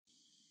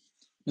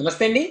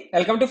నమస్తే అండి.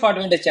 Welcome to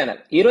forty channel.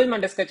 ఈ రోజు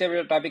మనం డిస్కస్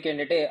చేయబోయే టాపిక్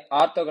ఏంటంటే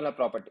ఆర్థోగోనల్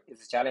ప్రాపర్టీ.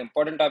 ఇది చాలా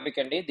ఇంపార్టెంట్ టాపిక్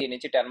అండి. దీని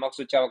నుంచి 10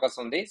 మార్క్స్ వచ్చే అవకాశం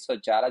ఉంది. సో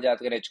చాలా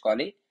జాగ్రత్తగా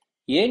నేర్చుకోవాలి.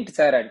 ఏంటి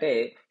సార్ అంటే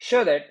show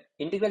that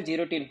integral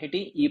 0 to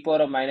infinity e power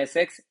of minus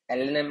x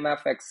ln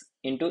of x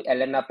into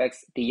ln of x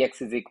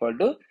dx is equal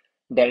to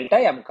delta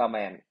m,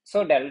 n. So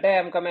delta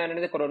m, n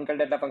అనేది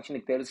కొరోనికల్ delta function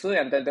మీకు తెలుసు.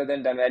 ఎంత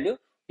దాని value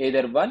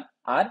either 1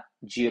 or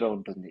 0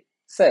 ఉంటుంది.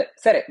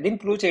 సరే దీన్ని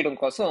prove చేయడం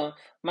కోసం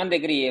మన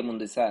దగ్గర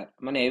ఏముంది సార్,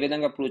 మనం ఏ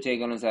విధంగా ప్రూవ్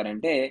చేయగలం సార్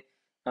అంటే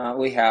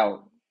వీ హ్యావ్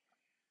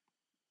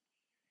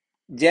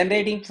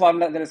జనరేటింగ్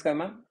ఫార్ములా తెలుసు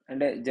కదమ్మా,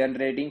 అంటే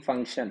జనరేటింగ్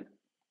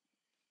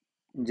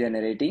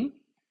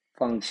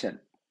ఫంక్షన్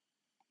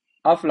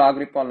ఆఫ్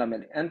లాగరీ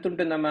పాలినామియల్ ఎంత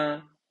ఉంటుందమ్మా,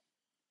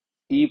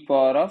 e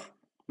power of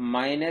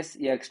minus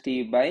ఎక్స్టీ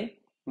by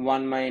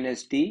 1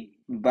 minus tea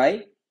by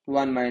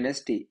 1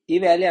 minus tea. ఈ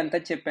వాల్యూ ఎంత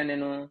చెప్పాను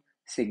నేను,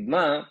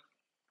 sigma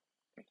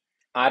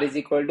r is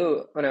equal to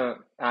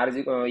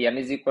n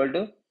is equal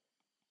to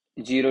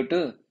 0 to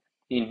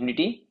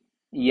infinity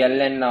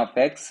ln of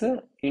x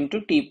into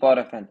t power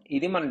of n.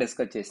 ఇది మనం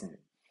discuss చేసింది.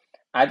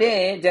 అదే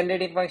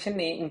generating function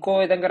ని ఇంకో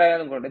విధంగా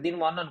రాయాలనుకోండి,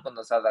 దీన్ని 1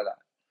 అనుకుందాం సరదాగా.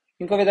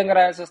 ఇంకో విధంగా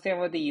రాయాల్సి వస్తే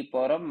ఏమవుతుంది, ఈ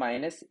power of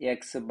minus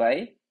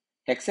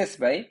excess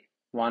by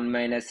 1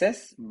 minus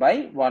yes by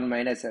 1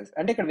 minus yes,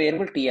 అంటే ఇక్కడ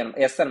వేరియబుల్ టీ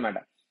ఎస్ అనమాట.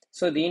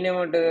 సో దీని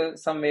ఏమంటుంది,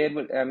 some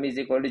variable m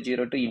is equal to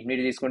 0 to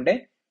infinity తీసుకుంటే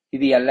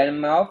ఇది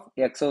ln ఆఫ్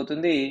ఎక్స్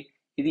అవుతుంది,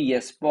 ఇది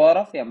ఎస్ పవర్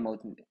ఆఫ్ m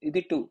అవుతుంది,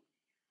 ఇది 2.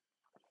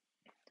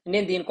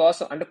 నేను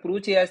దీనికోసం అంటే ప్రూవ్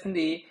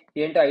చేయాల్సింది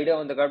ఏంటో ఐడియా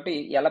ఉంది కాబట్టి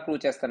ఎలా ప్రూవ్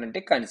చేస్తానంటే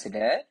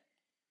కన్సిడర్,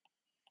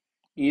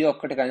 ఇది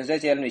ఒక్కటి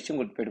కన్సిడర్ చేయాలని విషయం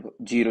గుర్తుపెట్టుకో,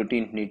 0 to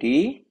infinity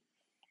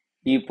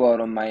e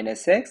power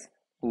minus X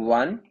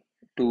 1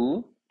 2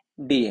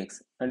 dx,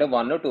 అంటే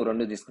 1 2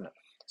 రెండు తీసుకున్నాం.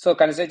 సో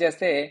కన్సిడర్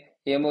చేస్తే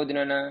ఏమవుతుంది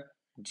నాన్న,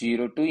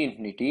 0 to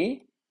infinity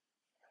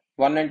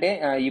 1 అంటే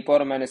e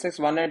పవర్ మైనస్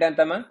ఎక్స్, 1 అంటే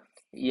ఎంతమ్మా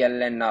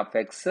ln of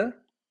X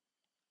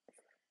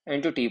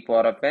into tea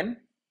power of N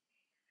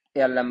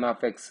lm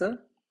of X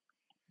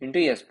into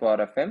yes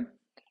power of M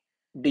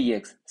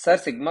dx. Sir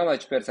sigma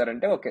మర్చిపోయారు సార్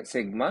అంటే okay,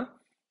 sigma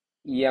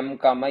m,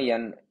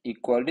 n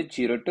equal to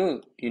 0 to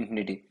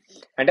infinity,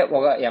 అంటే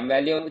ఒక m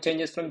value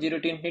changes from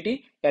 0 to infinity,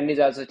 n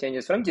is also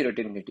changes from 0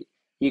 to infinity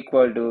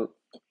equal to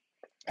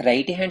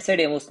right hand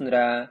side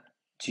ఏమొస్తుందిరా,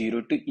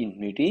 0 to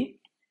infinity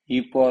ఈ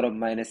power of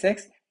minus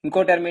X, ఇంకో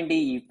term ఏంటి,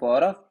 ఈ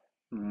power of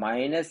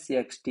minus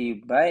ఎక్స్టీ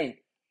by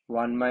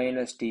 1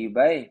 minus tea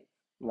by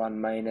 1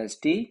 minus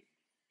tea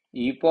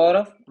ఈ power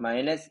of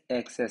minus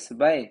excess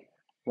by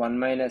 1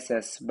 minus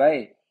yes by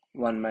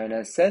 1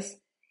 minus yes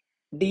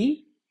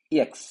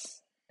dx.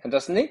 ఎంత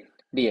వస్తుంది,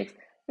 dx.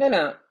 నేను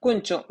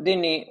కొంచెం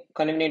దీన్ని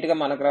కన్వీనియంట్గా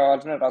మనకు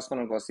రాసుకున్నాను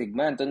అనుకో,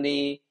 సిగ్మా ఎంత ఉంది,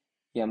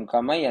 m,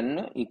 n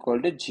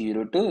equal to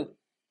 0 to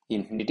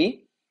infinity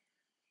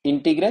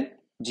integral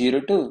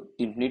 0 to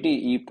infinity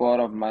ఈ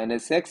power of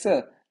minus X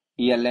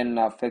ln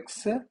of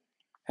X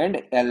and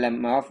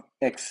lm of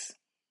X,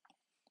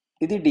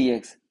 ఇది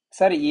డిఎక్స్.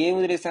 సార్ ఏ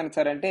వదిలేసాను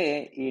సార్ అంటే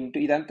ఇంటూ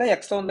ఇదంతా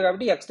ఎక్స్తో ఉంది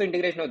కాబట్టి ఎక్స్తో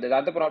ఇంటిగ్రేషన్ అవుతుంది,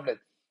 దాంతో ప్రాబ్లం.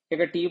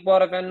 ఇక tea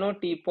power of N,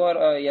 tea power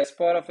yes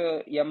power of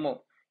ఎమ్,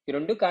 ఈ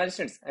రెండు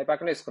కాన్స్టెంట్స్ అవి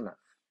పక్కన వేసుకున్నా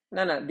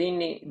నాన్న.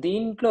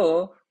 దీంట్లో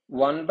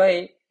 1 by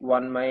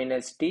 1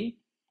 minus tea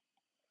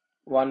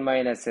 1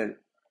 minus L,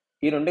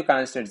 ఈ రెండు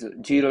కాన్స్టెంట్స్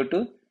 0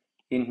 to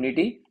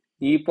infinity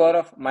ఈ power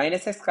of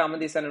minus X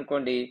common తీసాను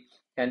అనుకోండి,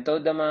 ఎంత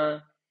అవుద్దామా,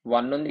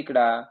 1 ఉంది ఇక్కడ,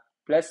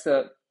 plus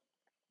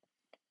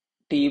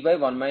tea by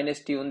 1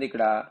 minus tea ఉంది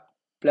ఇక్కడ,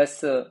 plus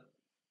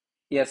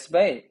S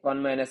by 1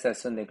 minus yes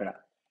ఉంది ఇక్కడ.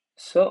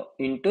 So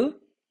into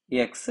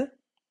X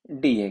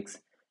dx.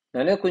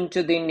 నేను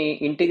కొంచెం దీన్ని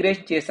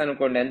ఇంటిగ్రేషన్ చేస్తాను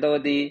అనుకోండి, ఎంత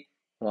అవుతుంది,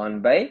 1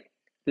 బై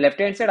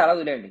లెఫ్ట్ హ్యాండ్ సైడ్ అలా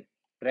వదిలేండి,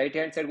 రైట్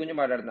హ్యాండ్ సైడ్ గురించి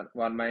మాట్లాడుతున్నాను,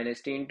 1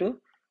 minus tea into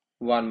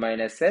 1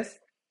 minus yes.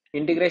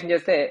 Integration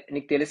చేస్తే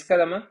నీకు తెలుసు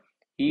కదమ్మా,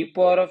 ఈ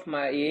పవర్ ఆఫ్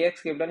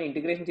ఏఎక్స్కి ఎప్పుడైనా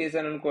ఇంటిగ్రేషన్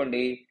చేశాను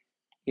అనుకోండి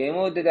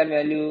ఏమవుతుంది, దాని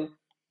వాల్యూ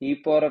ఈ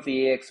పవర్ ఆఫ్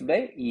ఏఎక్స్ బై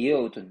ఏ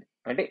అవుతుంది,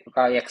 అంటే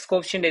ఎక్స్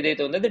కోఎఫిషియంట్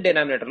ఏదైతే ఉందో అది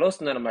డినామినేటర్లో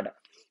వస్తుంది అనమాట.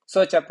 సో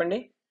చెప్పండి,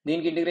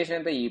 దీనికి ఇంటిగ్రేషన్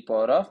ఎంత, ఈ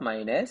power of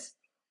minus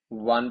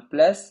 1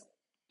 plus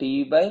tea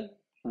by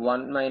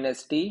 1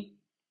 minus tea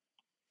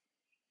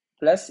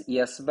plus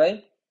S by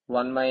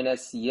 1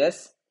 minus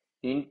yes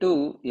into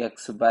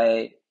X by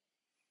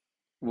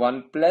 1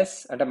 plus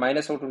అంటే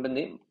మైనస్ ఒకటి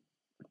ఉంటుంది,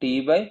 tea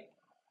by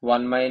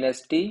 1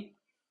 minus tea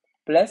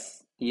plus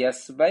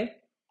S by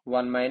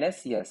 1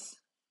 minus yes.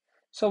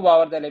 So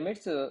over the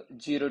limits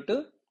 0 to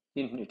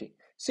infinity.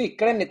 So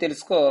ఇక్కడ నేను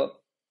తెలుసుకో,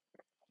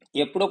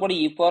 ఎప్పుడు కూడా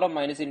ఈ power of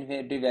minus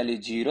infinity value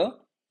 0,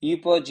 ఈ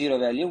పవర్ 0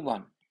 వాల్యూ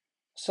 1.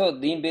 సో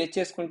దీన్ని బేస్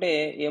చేసుకుంటే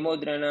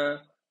ఏమవుతుందన్నా,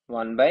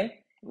 1 by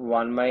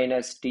 1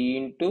 minus tea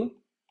into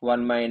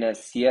 1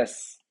 minus yes.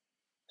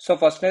 So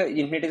first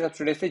infinity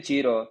substitute చేస్తే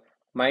 0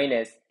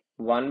 మైనస్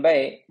 1 బై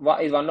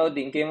ఇది 1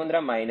 అవుతుంది,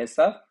 ఇంకేముందిరా minus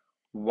of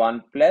 1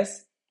 plus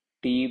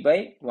tea by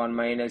 1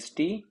 minus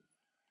T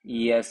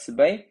S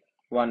by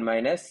 1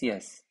 minus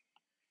yes.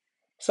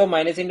 So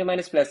minus into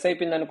minus plus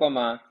అయిపోయింది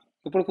అనుకోమా.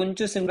 ఇప్పుడు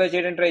కొంచెం simplify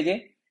చేయడం try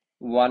చేయి,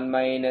 1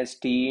 minus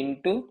tea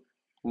into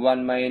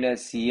 1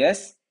 minus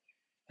yes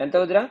ఎంత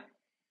అవుతురా,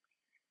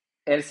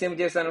 LCM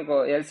చేశాను అనుకో,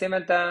 ఎల్సిఎం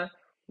ఎంత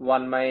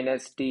 1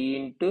 minus t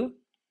into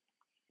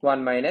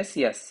 1 minus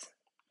s.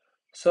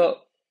 So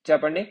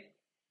చెప్పండి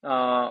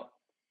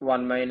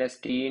 1 minus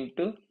t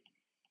into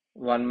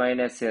 1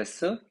 minus s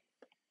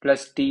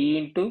plus t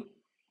into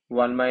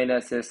 1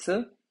 minus s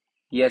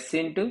s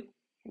into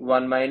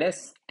 1 minus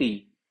t.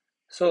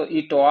 So ఈ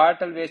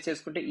టోటల్ వేస్ట్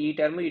చేసుకుంటే ఈ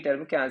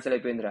term cancel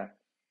అయిపోయిందిరా.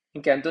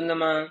 ఇంకెంత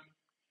ఉందమ్మా?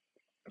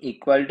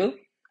 Equal to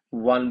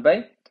 1 by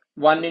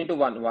 1 into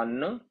 1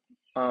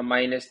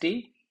 minus t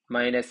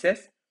minus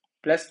s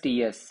plus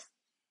ts.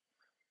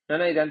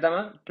 నాన్న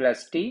ఇదంతమా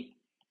plus tea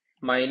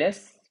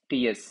minus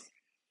TS,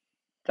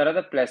 తర్వాత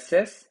plus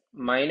S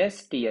minus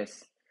TS.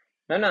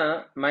 నాన్న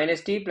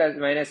minus tea plus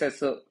minus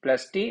S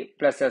plus tea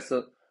plus S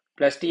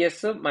plus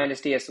TS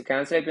minus TS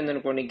cancel అయిపోయింది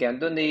అనుకోండి.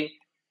 ఇంకెంత ఉంది?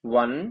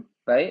 1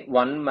 by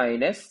 1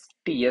 minus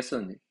TS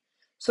ఉంది.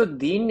 So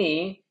దీన్ని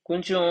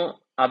కొంచెం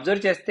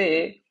అబ్జర్వ్ చేస్తే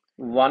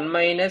 1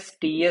 minus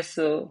TS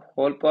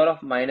whole power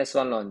of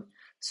 -1లో ఉంది.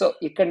 సో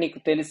ఇక్కడ నీకు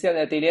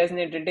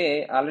తెలియాల్సింది ఏంటంటే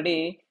ఆల్రెడీ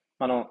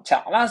మనం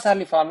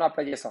చాలాసార్లు ఈ ఫార్ములా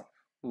అప్లై చేసాం.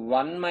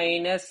 1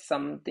 minus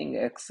something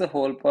X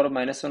whole power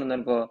 -1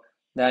 ఉందనుకో,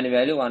 దాని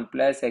value 1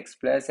 plus X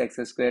plus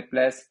X square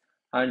plus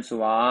and so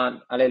on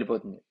అలా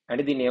వెళ్ళిపోతుంది.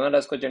 అంటే దీన్ని ఏమని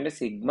రాసుకోవచ్చు అంటే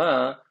sigma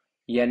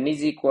n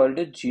is equal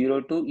to 0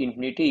 to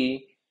infinity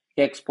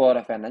X power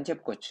of n అని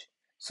చెప్పుకోవచ్చు.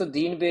 సో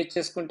దీన్ని బేస్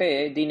చేసుకుంటే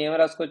దీన్ని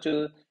ఏమని రాసుకోవచ్చు?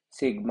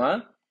 Sigma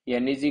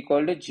n is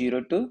equal to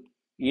 0 to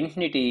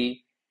infinity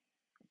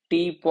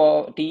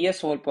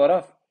TS whole power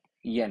of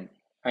n.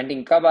 అంటే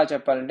ఇంకా బాగా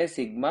చెప్పాలంటే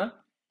sigma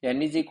n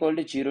is equal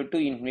to 0 to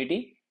infinity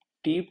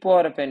tea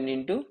power of n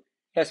into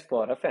yes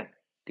power of n.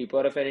 Tea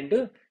power of n into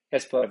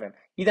yes power of n.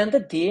 ఇదంతా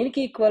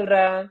దేనికి equal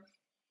రా?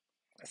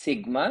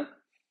 Sigma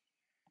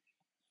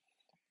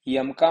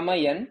m comma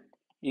n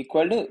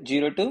equal to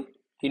 0 to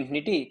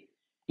infinity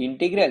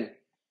integral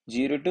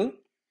 0 to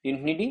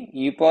infinity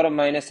ఈ power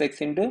minus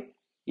X into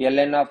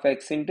ln of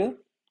X into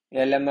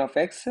lm of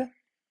X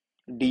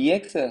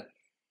dx.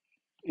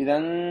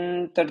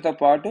 ఇదంతటితో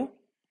పాటు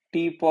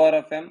tea power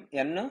of m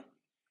n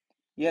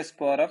yes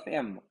power of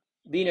m.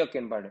 దీని యొక్క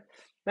important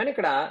కానీ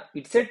ఇక్కడ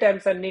it side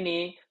terms అన్ని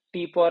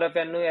tea power of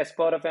n yes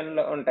power of n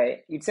లో ఉంటాయి.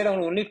 It side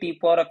only tea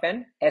power of n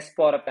yes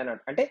power of n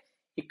అంటే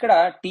ఇక్కడ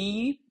T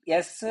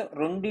S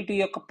రెండిటి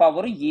యొక్క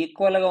పవర్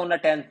ఈక్వల్ గా ఉన్న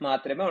టర్మ్స్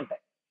మాత్రమే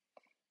ఉంటాయి.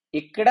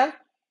 ఇక్కడ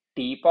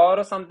టీ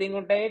పవర్ సంథింగ్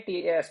ఉంటాయి, టీ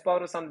ఎస్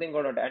పవర్ సంథింగ్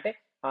కూడా ఉంటాయి. అంటే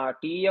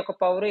టీ యొక్క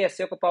పవర్ ఎస్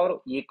యొక్క పవర్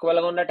ఈక్వల్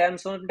గా ఉన్న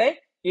టర్మ్స్ ఉంటాయి,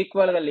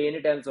 ఈక్వల్ గా లేని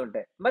టర్మ్స్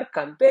ఉంటాయి. మరి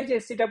కంపేర్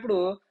చేసేటప్పుడు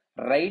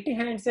రైట్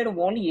హ్యాండ్ సైడ్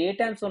ఓన్లీ ఏ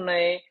టర్మ్స్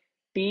ఉన్నాయి?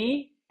 టీ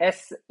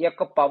ఎస్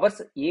యొక్క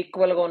పవర్స్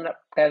ఈక్వల్ గా ఉన్న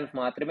టర్మ్స్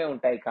మాత్రమే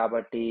ఉంటాయి.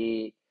 కాబట్టి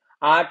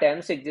ఆ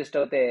టర్మ్స్ ఎగ్జిస్ట్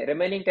అవుతాయి.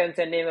 రిమైనింగ్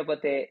టర్మ్స్ అన్ని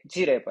ఏమైపోతాయి?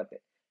 0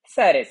 అయిపోతాయి.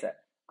 సరే సార్,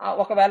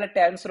 ఒకవేళ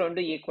టర్మ్స్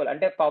రెండు ఈక్వల్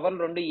అంటే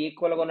పవర్ రెండు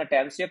ఈక్వల్ గా ఉన్న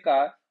టర్మ్స్ యొక్క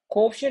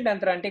కోఎఫిషియంట్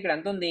ఎంత అంటే ఇక్కడ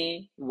ఎంత ఉంది?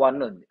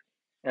 1 ఉంది.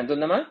 ఎంత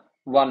ఉందమ్మా?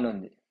 1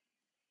 ఉంది.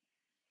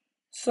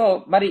 సో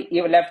మరి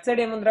లెఫ్ట్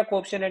సైడ్ ఏముందిరా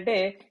కోఎఫిషియంట్ అంటే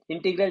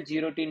ఇంటిగ్రల్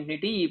 0 to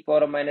ఇన్ఫినిటీ ఈ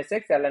power minus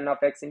X ln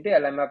of X into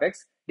lm of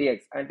X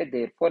dx. అంటే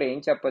దేర్ ఫోర్ ఏం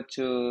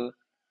చెప్పొచ్చు?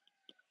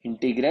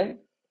 ఇంటిగ్రల్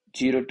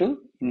 0 to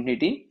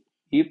ఇన్ఫినిటీ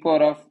ఈ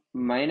power of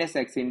minus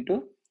X into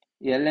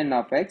ln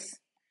of X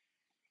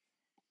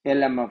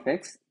lm of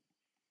X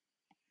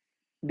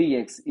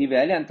dx. ఈ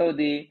value ఎంత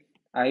అవుతుంది?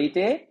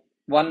 అయితే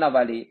 1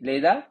 అవ్వాలి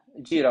లేదా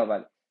 0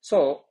 అవ్వాలి. సో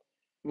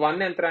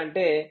 1 ఎంత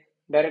అంటే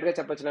డైరెక్ట్గా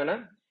చెప్పొచ్చు నాన్న,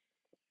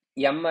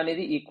 m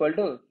అనేది ఈక్వల్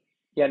టు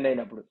n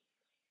అయినప్పుడు.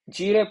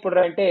 0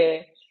 ఎప్పుడు అంటే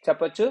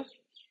చెప్పొచ్చు,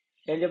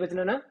 ఏం చెప్పొచ్చు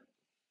నాన్న?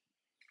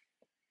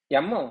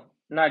 m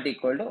not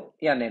equal to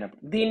n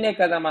అయినప్పుడు. దీన్నే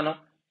కదా మనం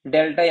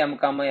డెల్టా m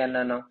కామా n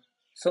అన్నాం.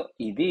 సో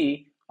ఇది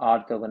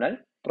ఆర్థోగోనల్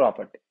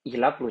ప్రాపర్టీ.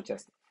 ఇలా ప్రూవ్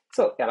చేస్తాం.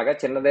 సో ఎలాగా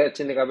చిన్నదే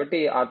వచ్చింది కాబట్టి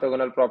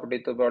ఆర్థోగోనల్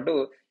ప్రాపర్టీతో పాటు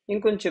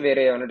ఇంకొంచెం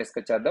వేరే ఏమైనా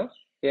డిస్కస్ చేద్దాం.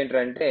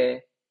 ఏంటంటే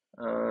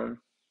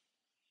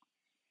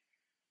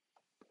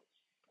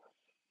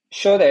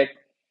షో దట్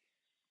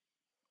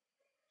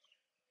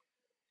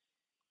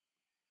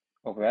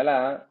ఒకవేళ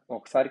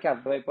ఒకసారికి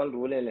అర్థమైపోవాలి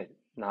రూల్ ఏ లేదు.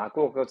 నాకు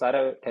ఒక్కోసారి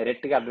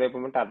డైరెక్ట్గా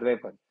అర్థమైపోమంటే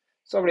అర్థమైపోదు.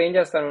 సో అప్పుడు ఏం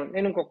చేస్తాను,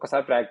 నేను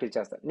ఇంకొకసారి ప్రాక్టీస్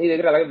చేస్తాను. నీ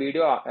దగ్గర అలాగే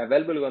వీడియో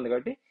అవైలబుల్గా ఉంది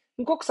కాబట్టి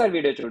ఇంకొకసారి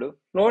వీడియో చూడు,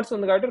 నోట్స్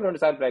ఉంది కాబట్టి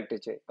 2 సార్లు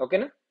ప్రాక్టీస్ చేయి.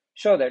 ఓకేనా?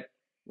 షో దట్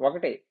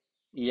ఒకటి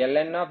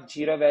ln ఆఫ్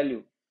జీరో వాల్యూ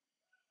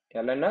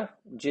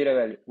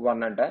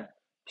 1 అంట.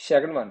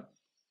 Second one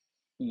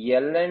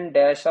ln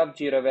dash of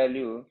zero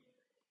value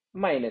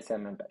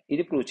 -n అంట.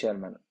 ఇది ప్రూవ్ చేయాలి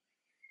మనం.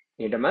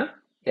 ఏంటమ్మా?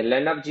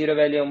 ln ఆఫ్ జీరో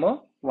వాల్యూ ఏమో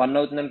 1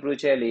 అవుతుందని ప్రూవ్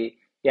చేయాలి,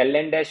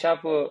 ln dash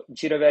of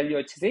zero value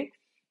వచ్చేసి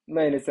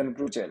 -n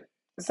ప్రూవ్ చేయాలి.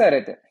 సరే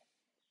అయితే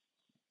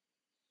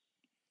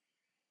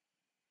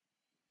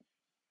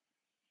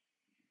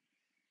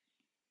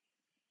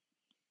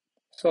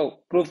సో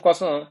ప్రూఫ్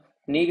కోసం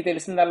నీకు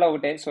తెలిసిందల్లా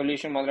ఒకటే,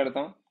 సొల్యూషన్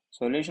మొదలెడతాం.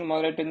 సొల్యూషన్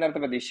మొదలెట్టిన తర్వాత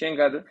పెద్ద విషయం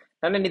కాదు.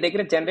 అంటే నీ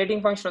దగ్గర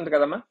జనరేటింగ్ ఫంక్షన్ ఉంది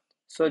కదమ్మా.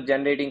 సో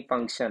జనరేటింగ్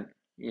ఫంక్షన్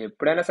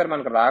ఎప్పుడైనా సరే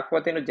మనకు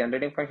రాకపోతే నువ్వు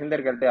జనరేటింగ్ ఫంక్షన్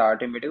దగ్గరికి వెళ్తే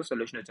ఆటోమేటిక్గా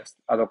సొల్యూషన్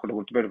వచ్చేస్తుంది. అదొకటి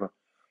గుర్తుపెట్టుకో.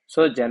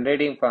 సో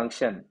జనరేటింగ్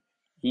ఫంక్షన్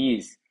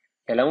ఈజ్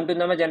ఎలా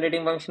ఉంటుందమ్మా?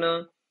 జనరేటింగ్ ఫంక్షన్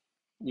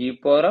ఈ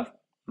power of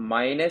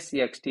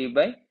 -xt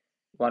by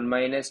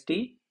 1 -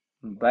 t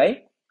by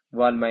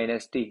 1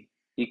 - t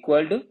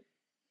equal to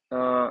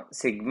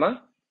sigma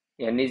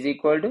n is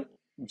equal to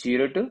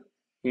 0 to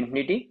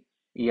infinity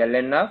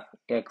ln of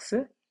x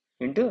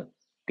into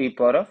t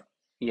power of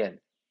n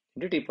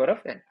into t power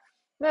of n.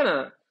 నేను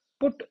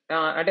put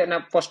అంటే నా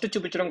first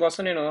చూపించడం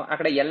కోసం నేను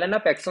అక్కడ ln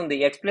of x ఉంది,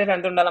 x place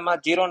ఎంత ఉండాలమ్మా,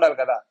 0 ఉండాలి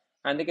కదా,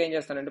 అందుకే ఏం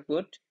చేస్తానంటే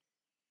put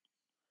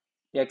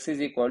x is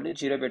equal to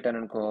 0 పెట్టాను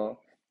అనుకో,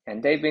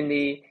 ఎంత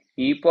అయిపోయింది,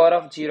 e power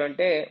of 0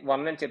 అంటే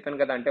 1 అని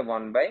చెప్పాను కదా, అంటే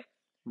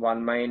 1/1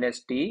 minus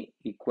t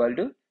equal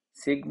to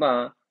sigma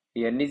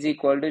n is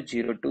equal to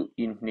 0 to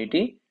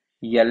infinity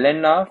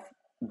ln of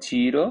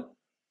 0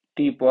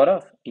 t power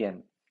of n.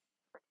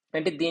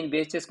 అంటే దీన్ని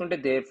బేస్ చేసుకుంటే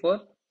therefore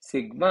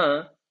sigma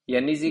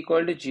n is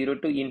equal to 0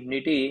 to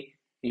infinity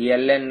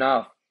ln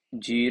of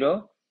 0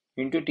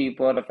 into t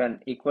power of n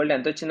equal to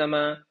ఎంత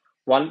వచ్చిందమ్మా,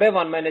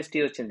 1/1 minus t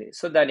వచ్చింది.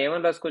 So దాన్ని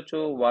ఏమని రాసుకోవచ్చు,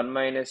 1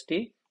 minus t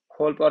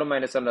whole power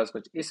 -1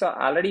 రాసుకోవచ్చు. సో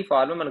ఆల్రెడీ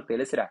ఫార్ములా మనకు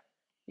తెలుసురా,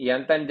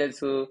 ఎంత అని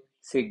తెలుసు,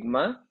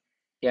 sigma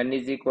n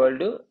is equal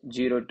to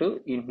 0 to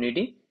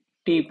infinity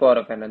t power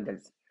of n అని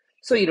తెలుసు.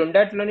 సో ఈ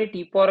రెండాటిలోని t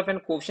power of n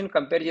coefficient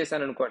compare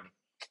చేశాను అనుకోండి,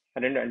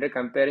 అంటే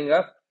comparing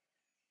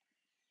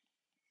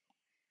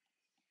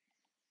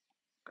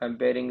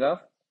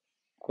of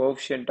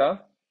coefficient of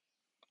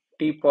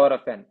t power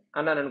of n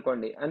అన్నాను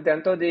అనుకోండి, అంతే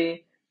ఎంత అవుతుంది,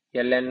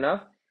 ln of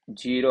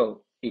 0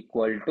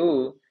 ఈక్వల్ టు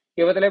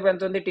యువతలేపు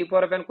ఎంత ఉంది, t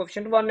power of n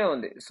coefficient 1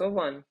 ఉంది, సో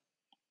 1.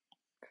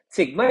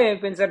 సిగ్మా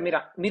ఏమైపోయింది సార్,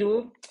 మీరు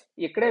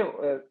ఇక్కడే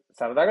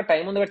సరదాగా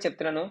టైం ఉంది కూడా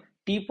చెప్తున్నాను,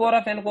 t power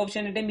of n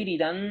coefficient అంటే మీరు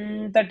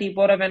ఇదంతా t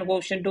power of n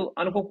coefficient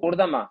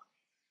అనుకోకూడదమ్మా.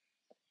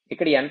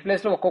 ఇక్కడ n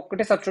ప్లేస్ లో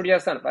ఒక్కొక్కటి సబ్స్టిట్యూట్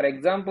చేస్తాను. ఫర్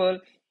ఎగ్జాంపుల్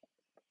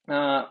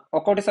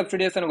ఒక్కొక్కటి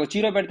సబ్స్టిట్యూట్ చేస్తాను,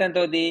 0 పెడితే ఎంత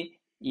అవుతుంది,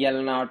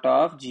 L0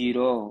 of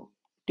 0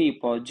 t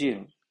power 0,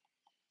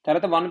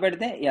 తర్వాత 1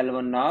 పెడితే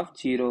L1 of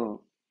 0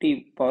 t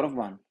power of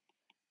 1,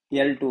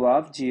 L2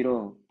 of 0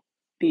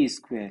 t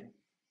square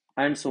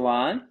and so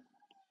on.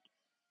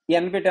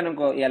 n పెట్టాను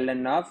అనుకో,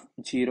 ln of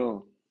 0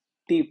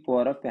 t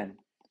power of n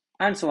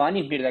and so on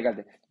infinity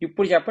దగ్గర.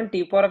 ఇప్పుడు చెప్పండి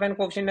t power of n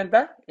coefficient ఎంత,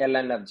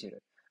 ln of 0.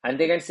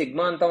 అంతేగాని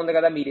sigma అంతా ఉంది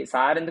కదా, మీరు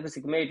సార్ ఎందుకు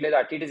సిగ్మా ఇట్లేదు,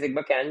 అటు ఇటు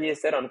సిగ్మా క్యాన్సిల్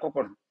చేస్తారు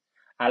అనుకోకూడదు.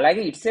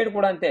 అలాగే ఇటు సైడ్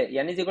కూడా అంతే,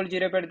 n is equal to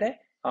 0 పెడితే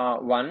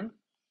 1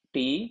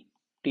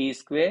 t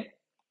square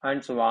and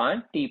so on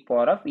t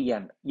power of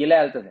n ఇలా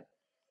వెళ్తుంది.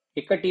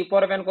 ఇక్కడ t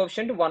power of n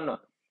coefficient 1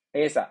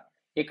 వేసా,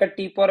 ఇక్కడ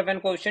t power of n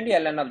coefficient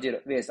ln of 0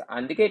 వేసా,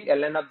 అందుకే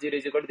ln of 0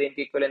 is equal to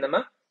దేనికి ఈక్వల్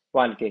అయిందమ్మా,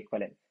 1కి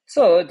ఈక్వల్ అయింది.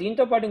 సో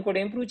దీంతో పాటు ఇంకోటి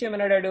ఏం ప్రూవ్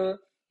చేయమన్నాడు,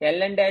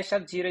 ln dash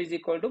of 0 is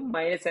equal to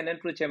minus n అని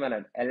ప్రూవ్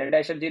చేయమన్నాడు. ln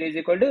dash of 0 is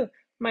equal to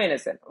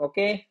minus n.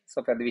 Okay, so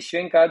పెద్ద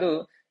విషయం కాదు,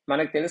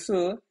 మనకు తెలుసు.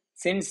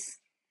 సిన్స్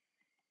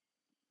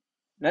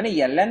నన్ను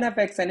ln of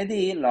x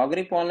అనేది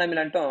లాగరీ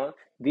పాలినామిల్ అంటాం.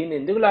 దీన్ని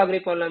ఎందుకు లాగరీ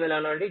పాలినామిల్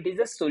అన్నా అంటే, it is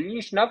the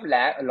solution of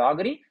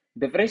లాగరీ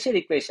differential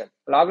equation.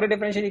 లాగరీ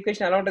differential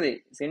equation ఎలా ఉంటుంది,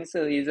 since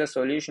is the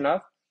solution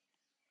of,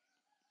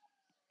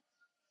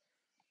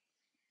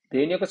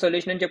 దేని యొక్క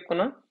సొల్యూషన్ అని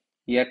చెప్పుకున్నాం,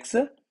 x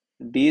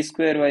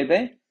d2y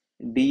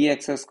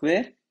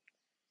dx²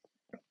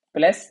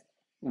 plus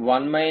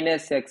 1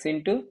 minus x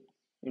into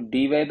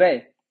dy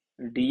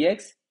dx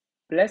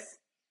plus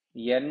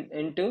n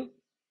into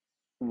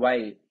y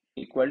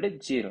equal to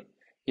 0.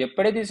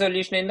 ఎప్పుడైతే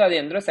solution అయిందో అది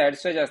ఎందులో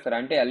సాటిస్ఫై చేస్తారు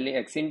అంటే,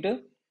 x into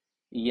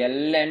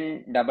ln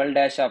double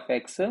dash of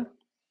x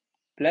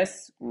plus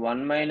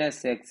 1 minus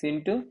x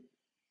into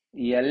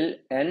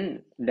ln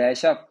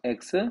dash of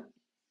x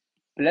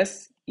plus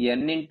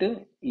n into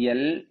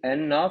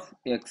ln of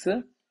x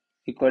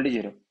equal to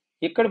 0.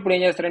 ఇక్కడ ఇప్పుడు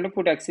ఏం చేస్తారంటే,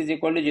 ఇప్పుడు x is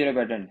equal to 0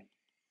 పెట్టండి.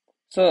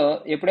 సో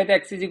ఎప్పుడైతే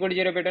x is equal to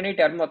 0 పెట్టానో ఈ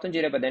term మొత్తం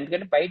 0 అయిపోతుంది,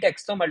 ఎందుకంటే బయట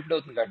xతో మల్టిప్లై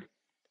అవుతుంది కాబట్టి.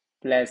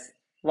 ప్లస్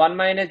 1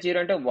 minus 0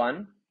 అంటే 1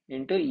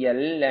 into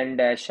ln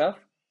dash of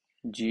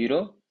 0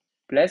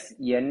 plus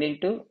n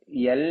into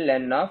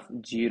ln of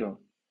 0.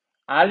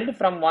 Already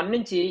from 1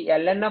 నుంచి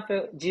ln of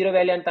 0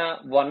 వాల్యూ ఎంత,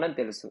 1 అని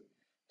తెలుసు.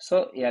 So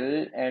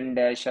ln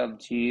dash of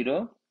 0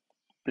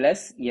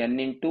 plus n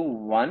into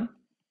 1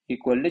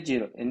 equal to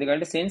 0,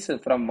 ఎందుకంటే సిన్స్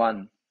ఫ్రమ్ 1.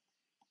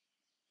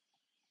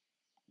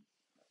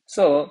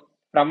 సో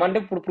ఫ్రమ్ అంటే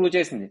ఇప్పుడు ప్రూవ్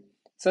చేసింది.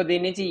 సో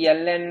దీని నుంచి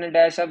ln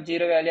డాష్ ఆఫ్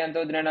 0 వాల్యూ ఎంత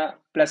అవుతుంది,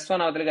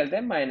 +1 అవతలకి వెళ్తే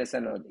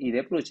 -1 అవుతుంది.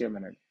 ఇదే ప్రూవ్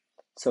చేయమన్నాడు.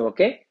 సో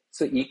ఓకే,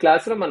 సో ఈ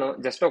క్లాస్లో మనం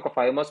జస్ట్ ఒక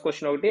 5 మార్క్స్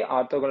క్వశ్చన్ ఒకటి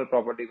ఆర్థోగోనల్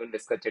ప్రాపర్టీ గురించి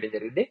డిస్కస్ చేయడం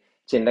జరిగింది.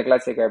 చిన్న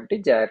క్లాసే కాబట్టి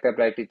జాగ్రత్తగా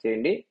ప్రాక్టీస్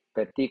చేయండి.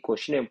 ప్రతి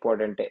క్వశ్చన్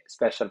ఇంపార్టెంటే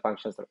స్పెషల్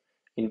ఫంక్షన్స్లో.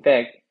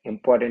 ఇన్ఫ్యాక్ట్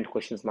ఇంపార్టెంట్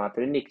క్వశ్చన్స్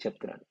మాత్రమే నీకు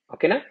చెప్తున్నాను.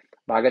 ఓకేనా,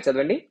 బాగా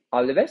చదవండి.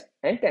 All the best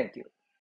and thank you.